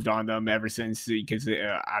have improved on them ever since, because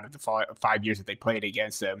out of the 5 years that they played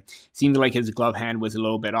against him, seemed like his glove hand was a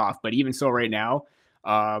little bit off. But even so, right now,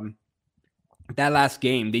 that last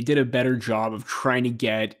game, they did a better job of trying to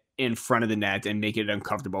get in front of the net and make it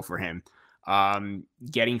uncomfortable for him.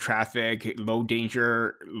 Getting traffic, low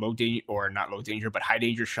danger, or not low danger, but high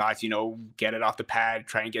danger shots, get it off the pad,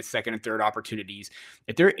 try and get second and third opportunities.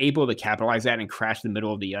 If they're able to capitalize that and crash the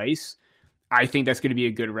middle of the ice, I think that's going to be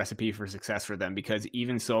a good recipe for success for them, because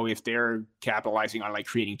even so, if they're capitalizing on like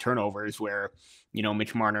creating turnovers where,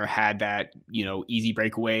 Mitch Marner had that, easy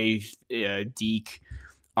breakaway, deke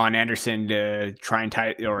on Anderson to try and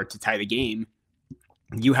tie the game,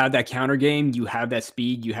 you have that counter game, you have that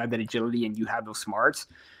speed, you have that agility, and you have those smarts.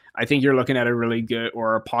 I think you're looking at a really good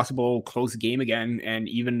or a possible close game again, and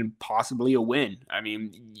even possibly a win. I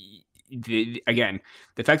mean, the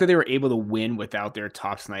fact that they were able to win without their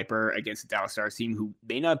top sniper against the Dallas Stars team, who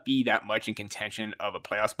may not be that much in contention of a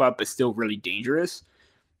playoff spot, but still really dangerous,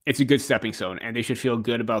 it's a good stepping stone, and they should feel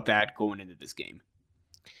good about that going into this game.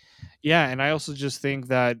 Yeah, and I also just think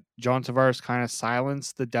that John Tavares kind of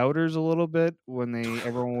silenced the doubters a little bit when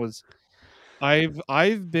everyone was. I've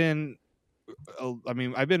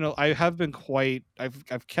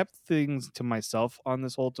kept things to myself on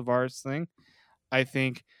this whole Tavares thing. I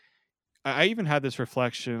think I even had this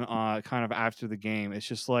reflection kind of after the game. It's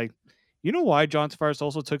just like, why John Tavares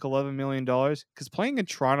also took $11 million? Because playing in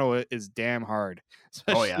Toronto is damn hard.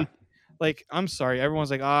 Oh yeah. Like, I'm sorry,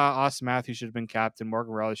 everyone's like, Austin Matthews should have been captain,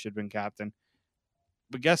 Morgan Rielly should have been captain.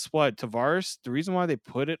 But guess what? Tavares, the reason why they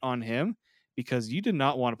put it on him because you did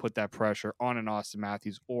not want to put that pressure on an Austin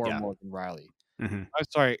Matthews or Yeah. Morgan Riley. Mm-hmm. I'm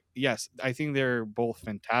sorry. Yes, I think they're both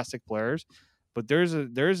fantastic players, but there's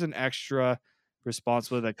an extra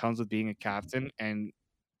responsibility that comes with being a captain, and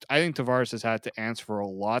I think Tavares has had to answer for a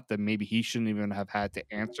lot that maybe he shouldn't even have had to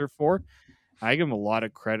answer for. I give him a lot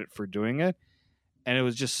of credit for doing it, and it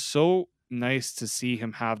was just so nice to see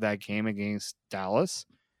him have that game against Dallas.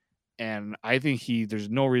 And I think there's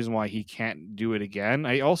no reason why he can't do it again.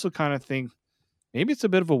 I also kind of think maybe it's a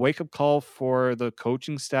bit of a wake up call for the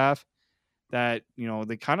coaching staff that,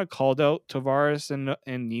 they kind of called out Tavares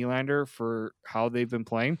and Nylander for how they've been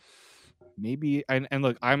playing. Maybe, and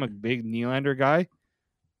look, I'm a big Nylander guy.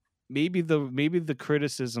 Maybe the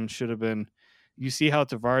criticism should have been, you see how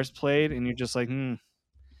Tavares played, and you're just like,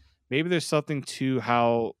 maybe there's something to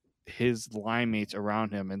how his line mates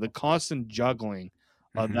around him and the constant juggling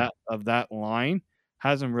of that line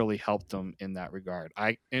hasn't really helped him in that regard.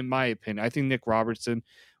 In my opinion, I think Nick Robertson,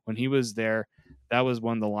 when he was there, that was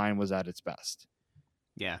when the line was at its best.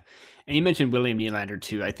 Yeah. And you mentioned William Nylander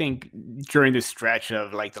too. I think during this stretch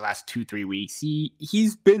of like the last 2-3 weeks,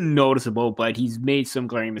 he's been noticeable, but he's made some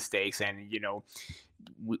glaring mistakes. And,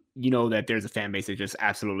 that there's a fan base that just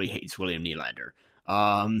absolutely hates William Nylander.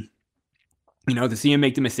 To see him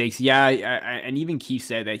make the mistakes. Yeah. And even Keith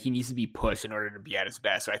said that he needs to be pushed in order to be at his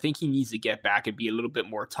best. So I think he needs to get back and be a little bit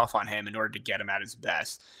more tough on him in order to get him at his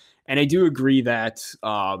best. And I do agree that,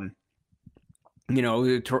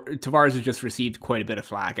 Tavares has just received quite a bit of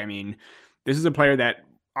flack. I mean, this is a player that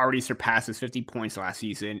already surpassed his 50 points last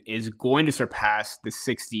season, is going to surpass the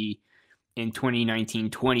 60 in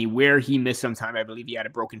 2019-20, where he missed some time. I believe he had a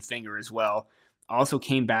broken finger as well. Also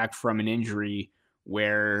came back from an injury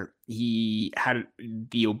where he had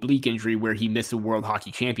the oblique injury where he missed the World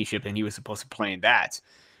Hockey Championship and he was supposed to play in that.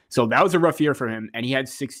 So that was a rough year for him, and he had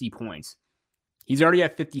 60 points. He's already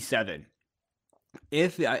at 57.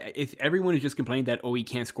 If everyone is just complaining that, he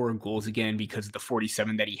can't score goals again because of the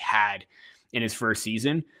 47 that he had in his first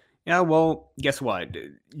season, yeah, well, guess what?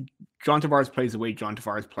 John Tavares plays the way John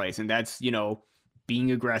Tavares plays, and that's,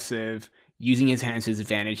 being aggressive, using his hands to his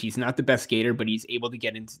advantage. He's not the best skater, but he's able to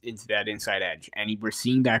get into that inside edge, and we're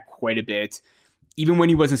seeing that quite a bit. Even when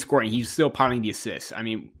he wasn't scoring, he's still piling the assists. I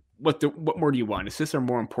mean, what more do you want? Assists are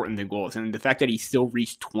more important than goals, and the fact that he still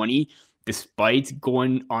reached 20 despite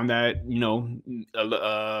going on that,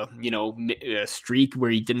 streak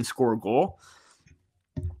where he didn't score a goal.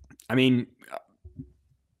 I mean,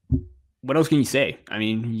 what else can you say? I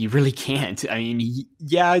mean, you really can't. I mean,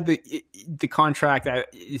 the contract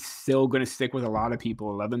is still going to stick with a lot of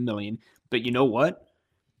people, 11 million. But you know what?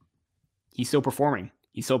 He's still performing.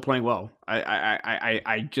 He's still playing well.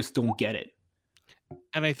 I just don't get it.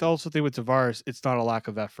 And I also think with Tavares, it's not a lack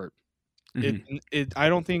of effort. Mm-hmm. I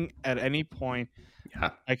don't think at any point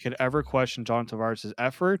I could ever question John Tavares'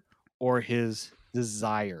 effort or his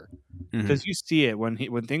desire, because you see it when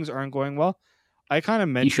things aren't going well. I kind of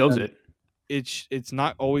mentioned he shows it. It's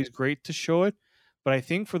not always great to show it, but I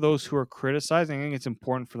think for those who are criticizing, I think it's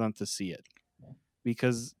important for them to see it,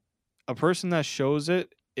 because a person that shows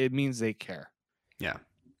it, it means they care. Yeah.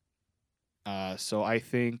 So I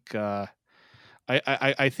think I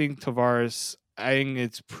think Tavares, I think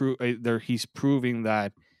it's he's proving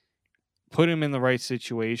that put him in the right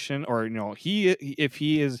situation, or if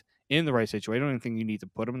he is in the right situation, I don't even think you need to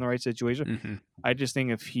put him in the right situation. I just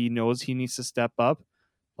think if he knows he needs to step up,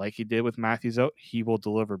 like he did with Matthews out, he will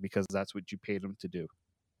deliver, because that's what you paid him to do.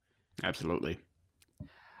 Absolutely.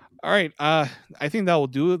 All right, I think that will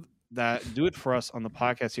do it for us on the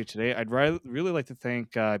podcast here today. I'd really like to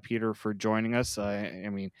thank Peter for joining us. I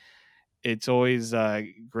mean, it's always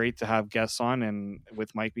great to have guests on, and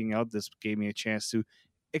with Mike being out, this gave me a chance to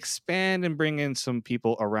expand and bring in some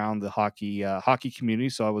people around the hockey community.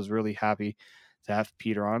 So I was really happy to have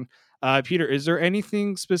Peter on. Peter, is there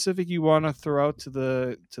anything specific you want to throw out to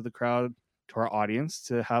the crowd, to our audience,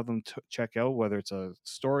 to have them check out, whether it's a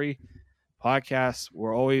story, podcast?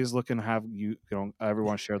 We're always looking to have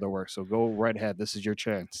everyone share their work. So go right ahead. This is your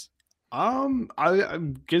chance. I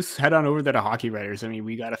just head on over to the Hockey Writers. I mean,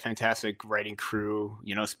 we got a fantastic writing crew,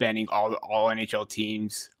 spanning all NHL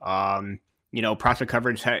teams. Prospect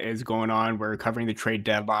coverage is going on. We're covering the trade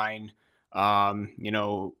deadline. It's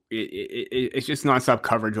just nonstop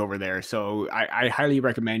coverage over there. So I highly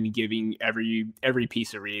recommend giving every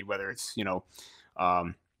piece a read, whether it's,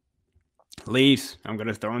 Leafs. I'm going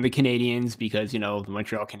to throw in the Canadians because, the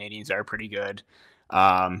Montreal Canadiens are pretty good.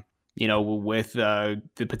 With the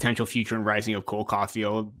potential future and rising of Cole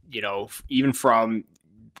Caulfield, even from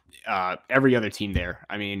every other team there.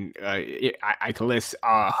 I mean, I could list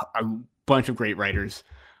a bunch of great writers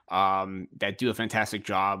that do a fantastic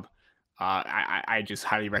job. I just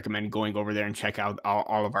highly recommend going over there and check out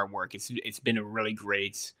all of our work. It's been a really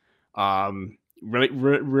great,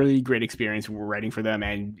 really great experience writing for them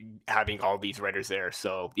and having all these writers there.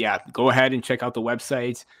 So yeah, go ahead and check out the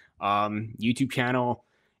website, YouTube channel,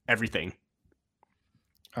 everything.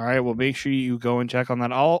 All right. Well, make sure you go and check on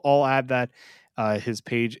that. I'll add that his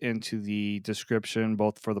page into the description,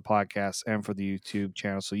 both for the podcast and for the YouTube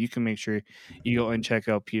channel. So you can make sure you go and check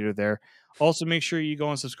out Peter there. Also, make sure you go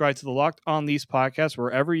and subscribe to the Locked On Leafs podcast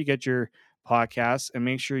wherever you get your podcasts, and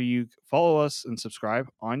make sure you follow us and subscribe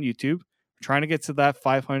on YouTube. We're trying to get to that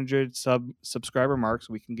 500 subscriber mark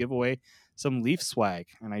so we can give away some Leaf swag,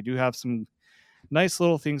 and I do have some nice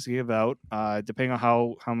little things to give out. Depending on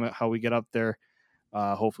how we get up there,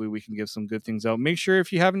 hopefully we can give some good things out. Make sure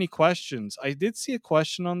if you have any questions. I did see a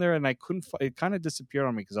question on there and I couldn't. It kind of disappeared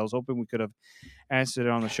on me because I was hoping we could have answered it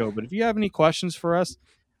on the show. But if you have any questions for us,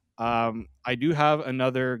 I do have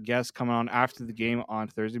another guest coming on after the game on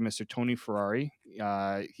Thursday, Mr. Tony Ferrari.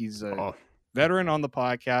 He's a veteran on the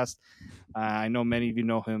podcast. I know many of you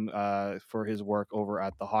know him for his work over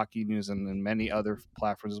at the Hockey News and many other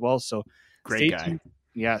platforms as well. So great guy. Tuned.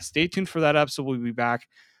 Yeah, stay tuned for that episode. We'll be back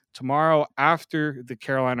tomorrow after the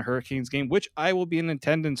Carolina Hurricanes game, which I will be in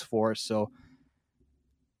attendance for. So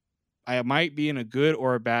I might be in a good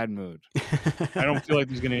or a bad mood. I don't feel like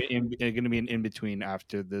there's going to be an in-between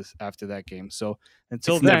after that game. So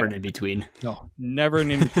until it's then, never an in-between. No, never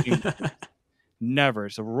an in-between. Never.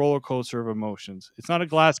 It's a roller coaster of emotions. It's not a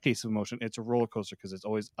glass case of emotion. It's a roller coaster because it's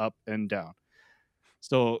always up and down.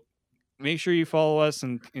 So make sure you follow us.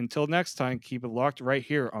 And until next time, keep it locked right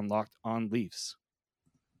here on Locked On Leafs.